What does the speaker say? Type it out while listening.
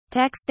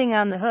Texting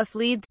on the hoof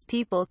leads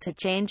people to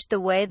change the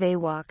way they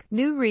walk,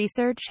 new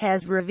research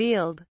has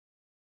revealed.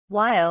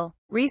 While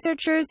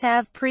researchers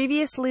have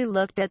previously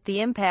looked at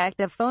the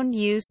impact of phone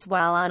use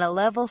while on a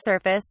level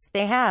surface,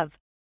 they have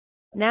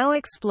now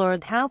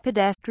explored how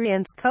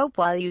pedestrians cope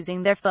while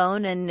using their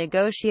phone and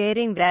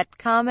negotiating that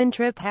common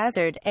trip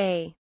hazard,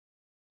 a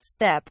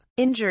step.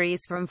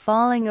 Injuries from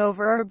falling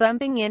over or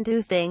bumping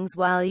into things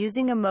while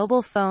using a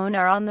mobile phone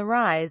are on the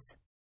rise.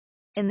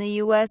 In the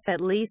U.S., at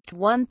least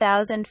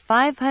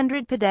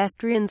 1,500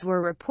 pedestrians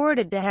were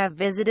reported to have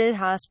visited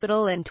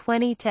hospital in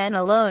 2010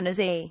 alone as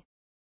a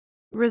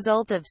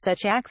result of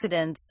such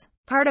accidents.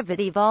 Part of it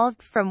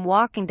evolved from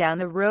walking down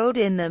the road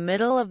in the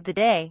middle of the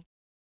day,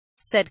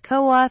 said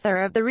co-author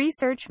of the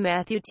research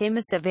Matthew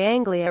Timmis of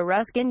Anglia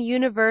Ruskin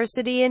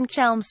University in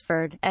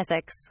Chelmsford,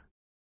 Essex.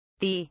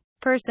 The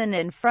person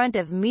in front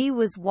of me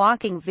was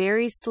walking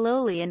very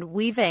slowly and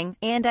weaving,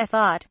 and I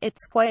thought,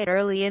 it's quite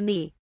early in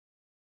the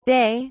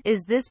day,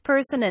 is this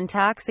person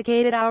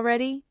intoxicated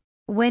already?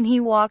 When he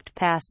walked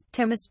past,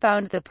 Timmis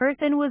found the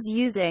person was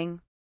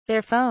using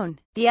their phone.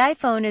 The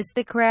iPhone is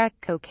the crack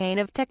cocaine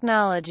of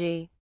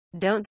technology.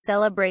 Don't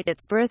celebrate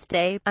its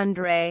birthday,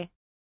 Andre.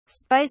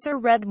 Spicer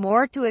read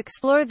more to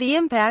explore the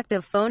impact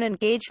of phone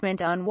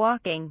engagement on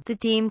walking. The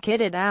team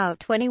kitted out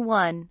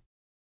 21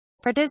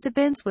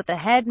 participants with a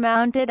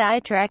head-mounted eye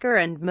tracker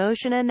and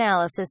motion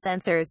analysis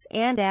sensors,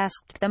 and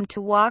asked them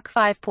to walk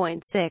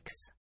 5.6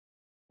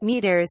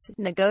 meters,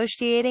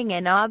 negotiating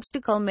an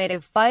obstacle made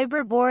of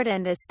fiberboard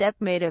and a step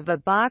made of a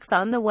box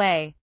on the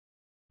way.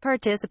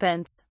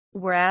 Participants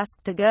were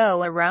asked to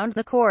go around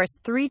the course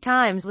 3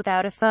 times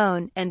without a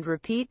phone, and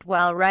repeat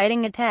while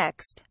writing a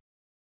text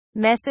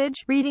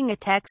message, reading a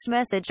text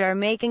message, or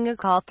making a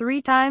call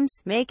 3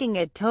 times, making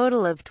a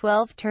total of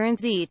 12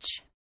 turns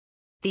each.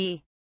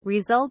 The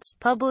results,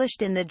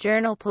 published in the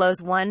journal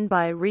PLOS I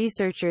by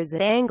researchers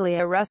at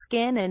Anglia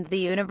Ruskin and the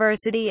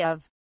University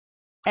of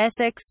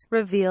Essex,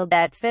 revealed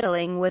that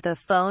fiddling with a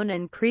phone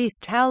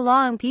increased how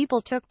long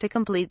people took to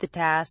complete the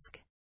task,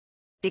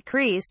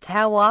 decreased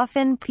how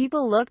often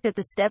people looked at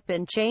the step,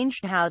 and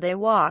changed how they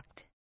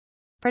walked.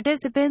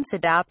 Participants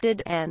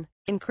adopted an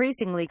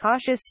increasingly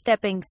cautious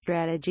stepping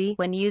strategy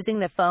when using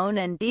the phone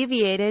and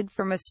deviated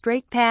from a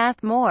straight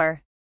path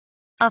more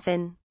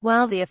often.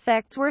 While the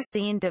effects were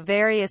seen to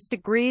various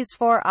degrees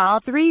for all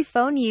 3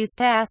 phone use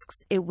tasks,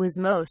 it was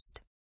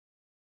most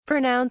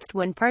pronounced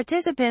when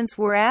participants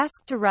were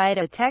asked to write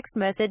a text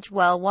message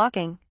while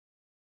walking.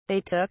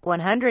 They took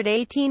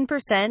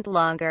 118%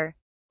 longer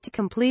to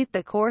complete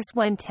the course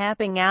when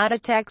tapping out a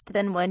text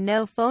than when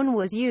no phone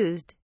was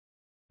used.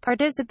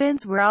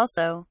 Participants were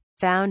also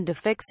found to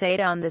fixate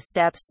on the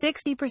step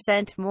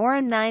 60% more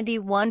and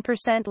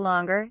 91%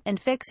 longer,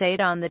 and fixate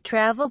on the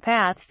travel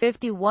path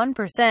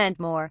 51%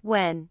 more,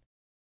 when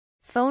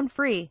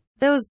phone-free.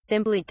 Those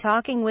simply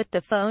talking with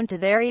the phone to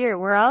their ear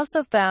were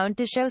also found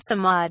to show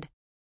some odd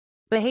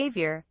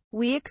behavior.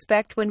 We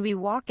expect when we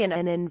walk in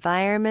an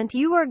environment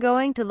you are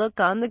going to look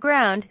on the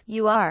ground,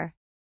 you are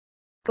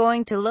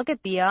going to look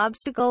at the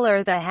obstacle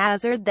or the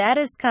hazard that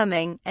is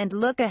coming, and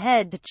look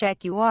ahead to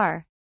check you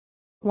are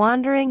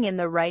wandering in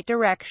the right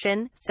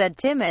direction, said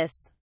Timmis.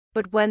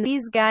 But when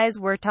these guys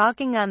were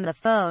talking on the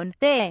phone,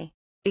 they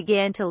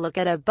began to look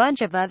at a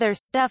bunch of other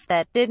stuff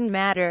that didn't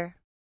matter.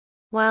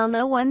 While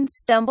no one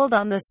stumbled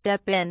on the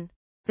step in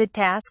the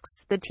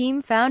tasks, the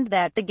team found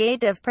that the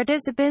gait of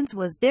participants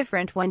was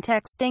different when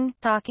texting,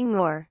 talking,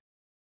 or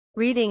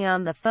reading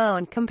on the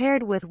phone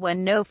compared with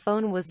when no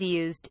phone was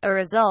used. A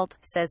result,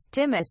 says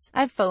Timmis,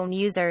 iPhone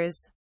users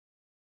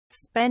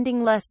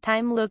spending less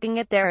time looking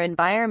at their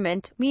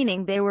environment,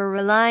 meaning they were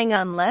relying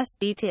on less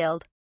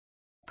detailed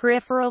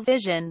peripheral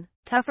vision.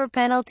 Tougher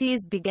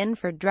penalties begin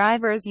for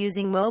drivers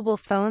using mobile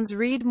phones.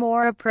 Read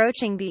more.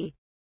 Approaching the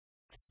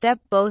step,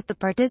 both the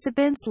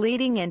participants'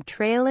 leading and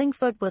trailing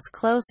foot was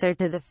closer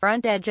to the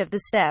front edge of the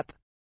step,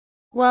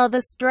 while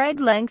the stride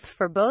length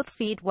for both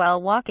feet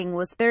while walking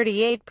was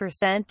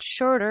 38%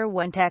 shorter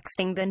when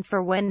texting than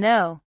for when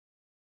no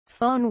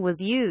phone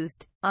was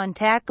used. On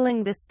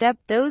tackling the step,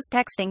 those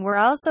texting were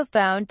also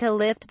found to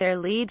lift their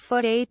lead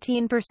foot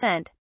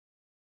 18%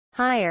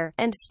 higher,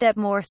 and step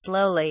more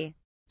slowly.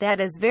 That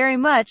is very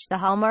much the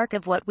hallmark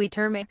of what we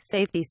term a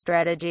safety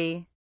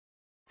strategy,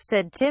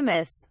 said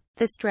Timmis.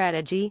 The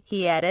strategy,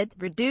 he added,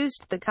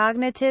 reduced the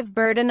cognitive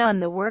burden on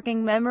the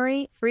working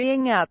memory,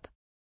 freeing up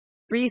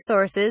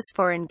resources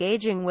for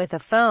engaging with a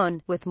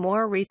phone, with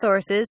more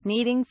resources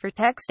needing for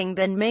texting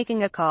than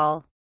making a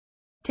call.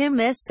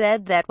 Timmis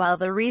said that while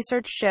the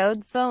research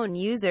showed phone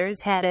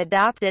users had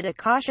adopted a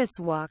cautious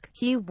walk,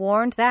 he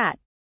warned that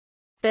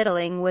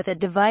fiddling with a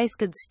device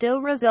could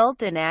still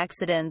result in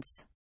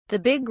accidents. The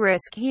big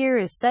risk here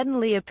is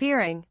suddenly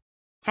appearing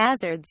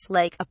hazards,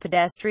 like a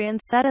pedestrian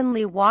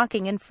suddenly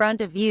walking in front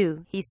of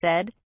you, he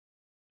said.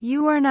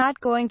 You are not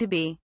going to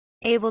be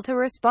able to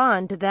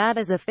respond to that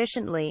as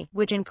efficiently,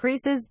 which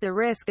increases the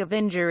risk of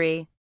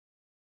injury.